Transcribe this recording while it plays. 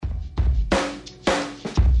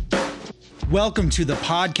Welcome to the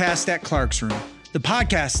podcast at Clark's Room. The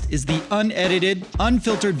podcast is the unedited,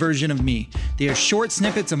 unfiltered version of me. They are short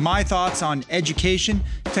snippets of my thoughts on education,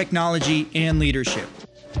 technology, and leadership.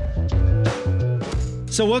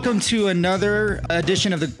 So welcome to another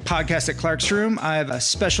edition of the podcast at Clark's Room. I have a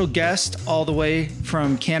special guest all the way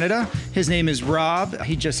from Canada. His name is Rob.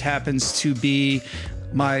 He just happens to be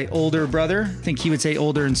my older brother. I think he would say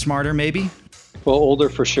older and smarter, maybe. Well, older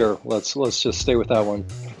for sure. Let's just stay with that one.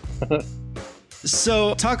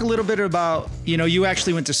 So talk a little bit about, you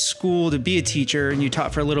actually went to school to be a teacher and you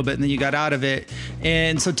taught for a little bit and then you got out of it.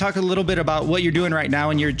 And so talk a little bit about what you're doing right now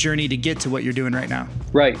and your journey to get to what you're doing right now.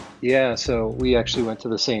 Right. Yeah. So we actually went to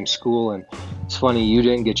the same school, and it's funny, you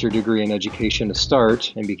didn't get your degree in education to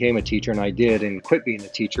start and became a teacher, and I did, and quit being a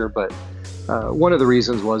teacher. But one of the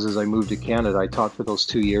reasons was as I moved to Canada, I taught for those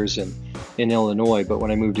 2 years in Illinois. But when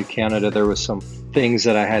I moved to Canada, there was some things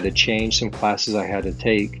that I had to change, some classes I had to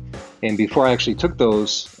take. And before I actually took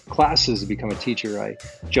those classes to become a teacher, I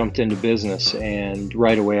jumped into business. And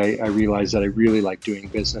right away, I realized that I really liked doing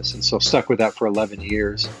business. And so stuck with that for 11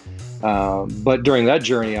 years. But during that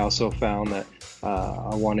journey, I also found that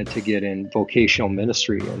I wanted to get in vocational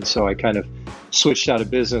ministry. And so I kind of switched out of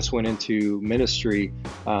business, went into ministry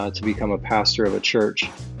to become a pastor of a church.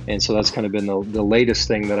 And so that's kind of been the latest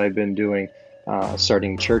thing that I've been doing,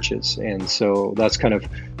 starting churches. And so that's kind of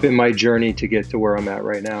been my journey to get to where I'm at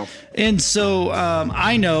right now. And so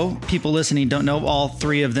I know people listening don't know all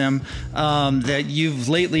three of them, that you've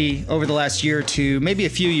lately, over the last year or two, maybe a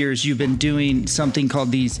few years, you've been doing something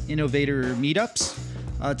called these innovator meetups.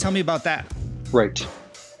 Tell me about that. Right.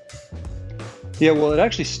 Yeah, well, it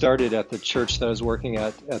actually started at the church that I was working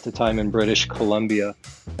at the time in British Columbia.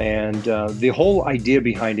 And the whole idea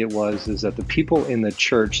behind it is that the people in the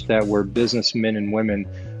church that were businessmen and women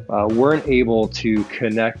weren't able to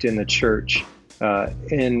connect in the church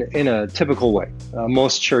in a typical way.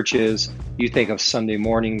 Most churches, you think of Sunday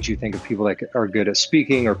mornings, you think of people that are good at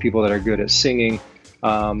speaking or people that are good at singing,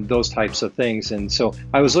 those types of things. And so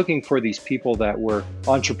I was looking for these people that were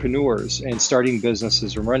entrepreneurs and starting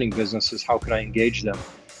businesses or running businesses. How could I engage them?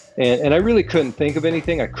 And I really couldn't think of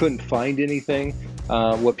anything. I couldn't find anything,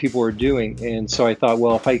 what people were doing. And so I thought,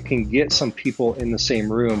 well, if I can get some people in the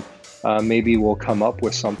same room, maybe we'll come up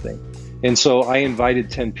with something. And so I invited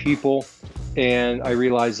 10 people, and I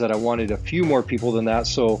realized that I wanted a few more people than that.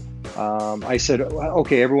 So I said,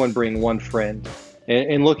 okay, everyone bring one friend.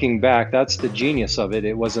 And looking back, that's the genius of it.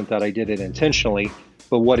 It wasn't that I did it intentionally,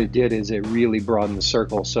 but what it did is it really broadened the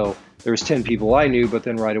circle. So there was 10 people I knew, but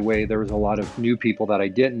then right away there was a lot of new people that I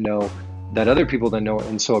didn't know, that other people didn't know,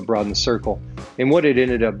 and so it broadened the circle. And what it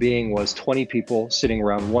ended up being was 20 people sitting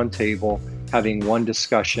around one table, having one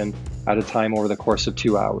discussion at a time over the course of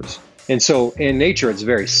 2 hours. And so in nature, it's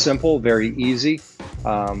very simple, very easy.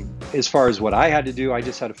 As far as what I had to do, I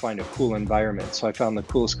just had to find a cool environment. So I found the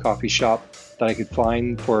coolest coffee shop that I could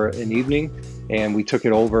find for an evening, and we took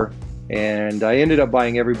it over. And I ended up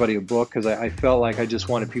buying everybody a book because I felt like I just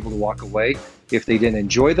wanted people to walk away. If they didn't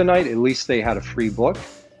enjoy the night, at least they had a free book.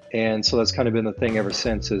 And so that's kind of been the thing ever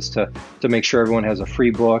since, is to make sure everyone has a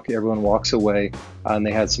free book, everyone walks away, and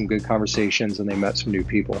they had some good conversations and they met some new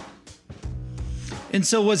people. And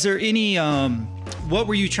so was there any, what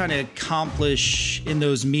were you trying to accomplish in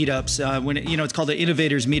those meetups? When it's called the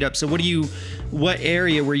Innovators Meetup. So what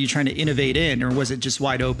area were you trying to innovate in, or was it just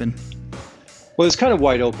wide open? Well, it's kind of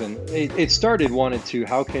wide open. It started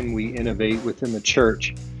how can we innovate within the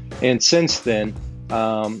church? And since then,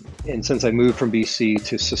 and since I moved from BC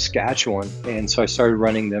to Saskatchewan, and so I started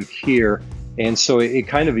running them here. And so it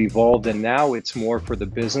kind of evolved, and now it's more for the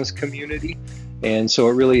business community. And so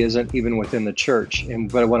it really isn't even within the church.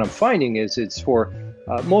 But what I'm finding is it's for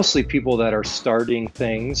mostly people that are starting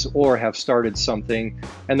things or have started something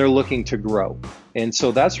and they're looking to grow. And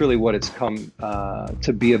so that's really what it's come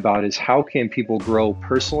to be about, is how can people grow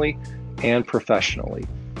personally and professionally.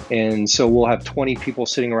 And so we'll have 20 people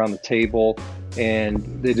sitting around the table,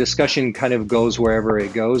 and the discussion kind of goes wherever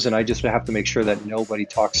it goes. And I just have to make sure that nobody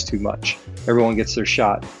talks too much. Everyone gets their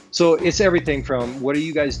shot. So it's everything from, what are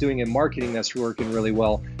you guys doing in marketing that's working really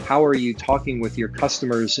well? How are you talking with your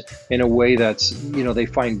customers in a way that's, they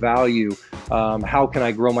find value? How can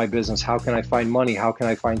I grow my business? How can I find money? How can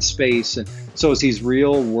I find space? And so it's these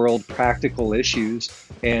real world practical issues.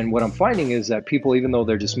 And what I'm finding is that people, even though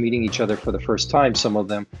they're just meeting each other for the first time, some of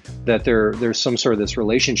them, that there's some sort of this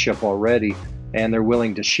relationship already, and they're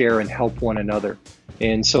willing to share and help one another.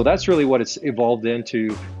 And so that's really what it's evolved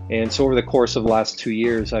into. And so over the course of the last 2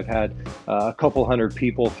 years, I've had a couple hundred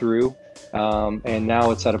people through. And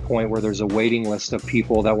now it's at a point where there's a waiting list of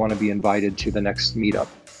people that want to be invited to the next meetup.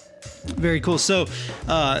 Very cool. So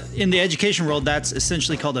in the education world, that's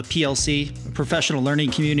essentially called a PLC, professional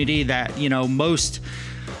learning community, that,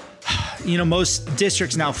 most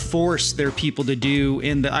districts now force their people to do,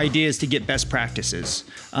 and the idea is to get best practices.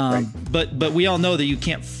 Right. But we all know that you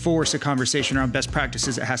can't force a conversation around best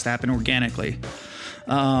practices. It has to happen organically.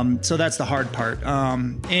 So that's the hard part.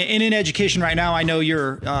 And in education right now, I know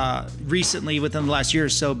you're recently, within the last year or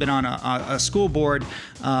so, been on a school board.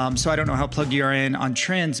 So I don't know how plugged you are in on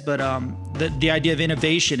trends, but the idea of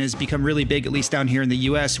innovation has become really big, at least down here in the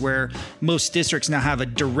U.S., where most districts now have a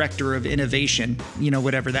director of innovation,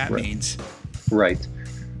 whatever that means. Right.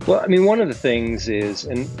 Well, I mean, one of the things is,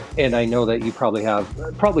 and I know that you probably have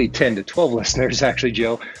 10 to 12 listeners, actually,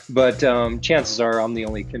 Joe, but chances are I'm the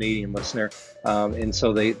only Canadian listener. And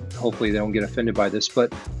so hopefully they don't get offended by this.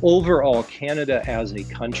 But overall, Canada as a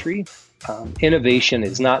country, innovation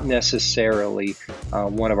is not necessarily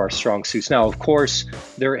one of our strong suits. Now, of course,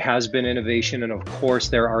 there has been innovation, and of course,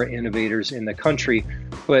 there are innovators in the country.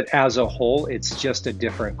 But as a whole, it's just a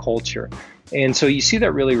different culture. And so you see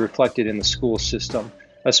that really reflected in the school system.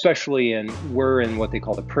 Especially we're in what they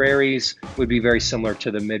call the prairies, would be very similar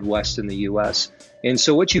to the Midwest in the US. And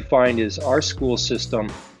so what you find is our school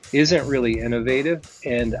system isn't really innovative.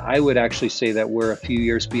 And I would actually say that we're a few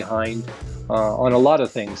years behind on a lot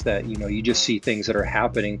of things that, you just see things that are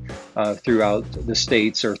happening throughout the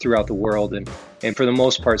states or throughout the world. And for the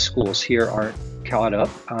most part, schools here aren't caught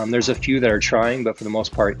up. There's a few that are trying, but for the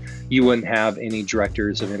most part, you wouldn't have any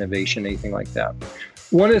directors of innovation, anything like that.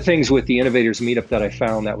 One of the things with the Innovators Meetup that I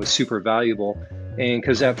found that was super valuable, and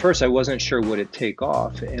because at first I wasn't sure would it take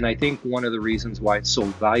off, and I think one of the reasons why it's so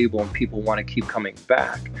valuable and people want to keep coming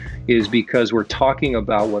back is because we're talking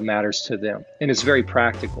about what matters to them, and it's very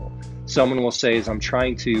practical. Someone will say, I'm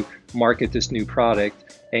trying to market this new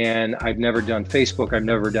product, and I've never done Facebook, I've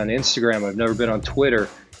never done Instagram, I've never been on Twitter.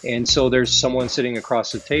 And so there's someone sitting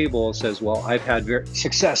across the table says, well, I've had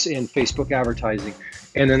success in Facebook advertising.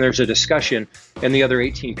 And then there's a discussion, and the other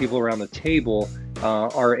 18 people around the table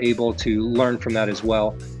are able to learn from that as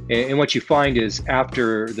well. And what you find is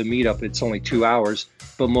after the meetup, it's only 2 hours,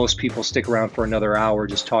 but most people stick around for another hour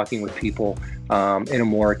just talking with people in a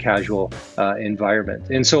more casual environment.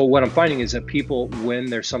 And so what I'm finding is that people, when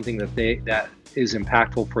there's something that is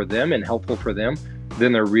impactful for them and helpful for them,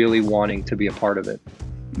 then they're really wanting to be a part of it.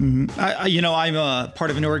 Mm-hmm. I'm a part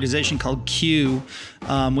of an organization called CUE,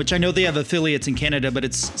 which I know they have affiliates in Canada, but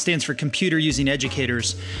it stands for Computer Using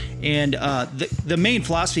Educators. And the main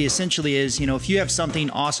philosophy essentially is, if you have something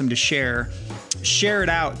awesome to share it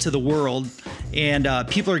out to the world, and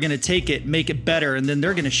people are going to take it, make it better, and then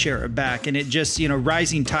they're going to share it back. And it just,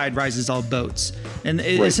 rising tide rises all boats. And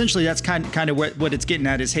essentially that's kind of what it's getting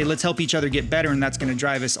at is, hey, let's help each other get better, and that's going to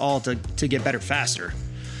drive us all to get better faster.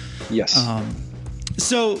 Yes.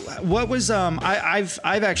 So what was I've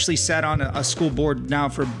actually sat on a school board now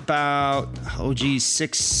for about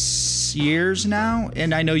 6 years now,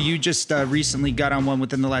 and I know you just recently got on one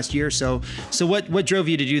within the last year or so. So what drove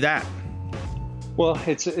you to do that? Well,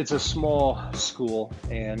 it's a small school,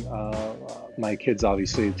 and my kids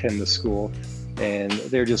obviously attend the school, and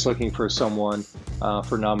they're just looking for someone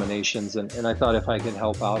for nominations, and I thought if I could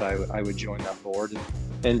help out, I would join that board,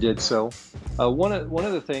 and did so. One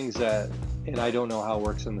of the things that, and I don't know how it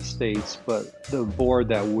works in the States, but the board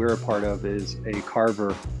that we're a part of is a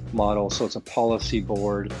Carver model. So it's a policy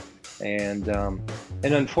board. And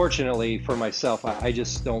unfortunately for myself, I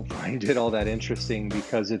just don't find it all that interesting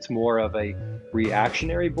because it's more of a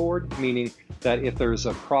reactionary board, meaning that if there's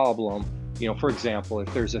a problem, for example,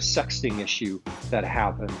 if there's a sexting issue that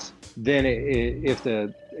happens, then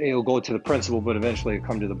it'll go to the principal, but eventually it'll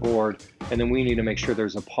come to the board. And then we need to make sure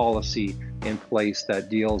there's a policy in place that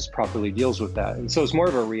properly deals with that. And so it's more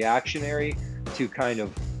of a reactionary to kind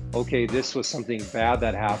of, okay, this was something bad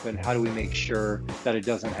that happened. How do we make sure that it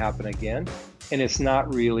doesn't happen again? And it's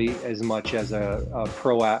not really as much as a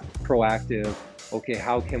proactive, okay,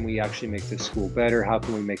 how can we actually make this school better? How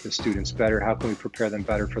can we make the students better? How can we prepare them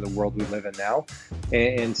better for the world we live in now?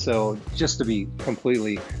 And so just to be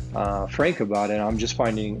completely frank about it, I'm just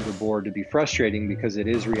finding the board to be frustrating because it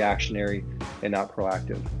is reactionary and not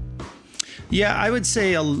proactive. Yeah, I would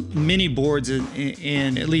say many boards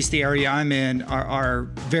in at least the area I'm in are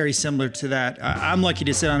very similar to that. I'm lucky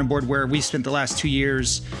to sit on a board where we spent the last 2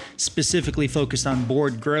 years specifically focused on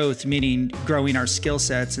board growth, meaning growing our skill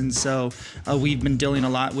sets. And so we've been dealing a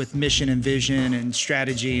lot with mission and vision and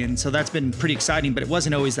strategy. And so that's been pretty exciting, but it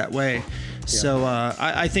wasn't always that way. Yeah. So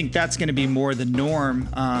I think that's going to be more the norm.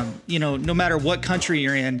 No matter what country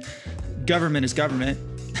you're in, government is government.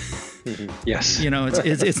 Mm-hmm. Yes.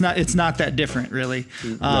 It's not that different, really.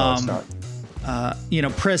 No, it's not.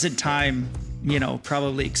 present time,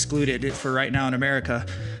 probably excluded for right now in America.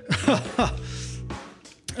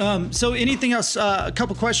 So anything else? A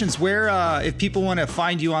couple questions. Where, if people want to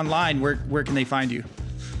find you online, where can they find you?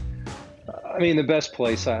 I mean, the best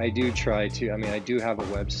place, I do have a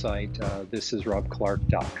website,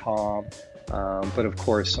 thisisrobclark.com. But of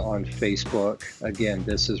course on Facebook, again,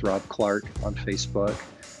 This is Rob Clark on Facebook.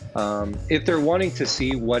 If they're wanting to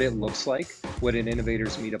see what it looks like, what an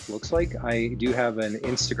Innovators Meetup looks like, I do have an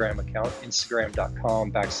Instagram account,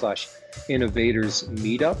 instagram.com/Innovators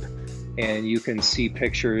Meetup. And you can see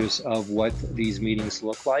pictures of what these meetings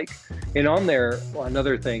look like. And on there,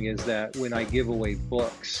 another thing is that when I give away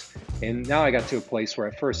books, and now I got to a place where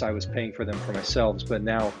at first I was paying for them for myself, but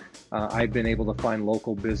now I've been able to find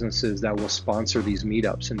local businesses that will sponsor these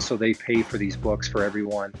meetups. And so they pay for these books for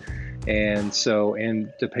everyone. And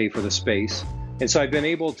to pay for the space. And so I've been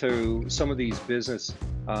able to, some of these business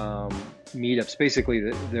meetups,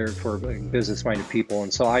 basically they're for business-minded people.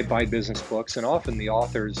 And so I buy business books, and often the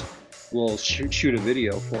authors will shoot a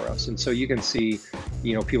video for us. And so you can see,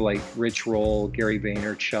 people like Rich Roll, Gary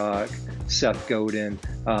Vaynerchuk, Seth Godin,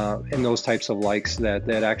 and those types of likes that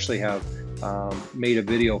actually have made a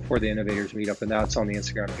video for the Innovators Meetup, and that's on the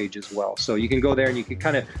Instagram page as well. So you can go there and you can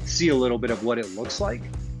kind of see a little bit of what it looks like,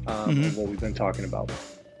 of what we've been talking about.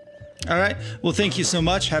 All right. Well, thank you so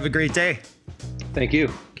much. Have a great day. Thank you.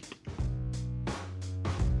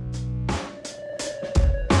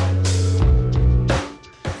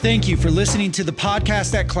 Thank you for listening to the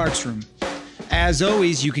podcast at Clark's Room. As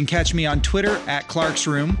always, you can catch me on Twitter at Clark's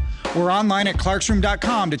Room or online at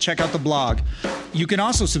clarksroom.com to check out the blog. You can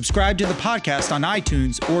also subscribe to the podcast on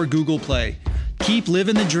iTunes or Google Play. Keep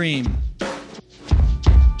living the dream.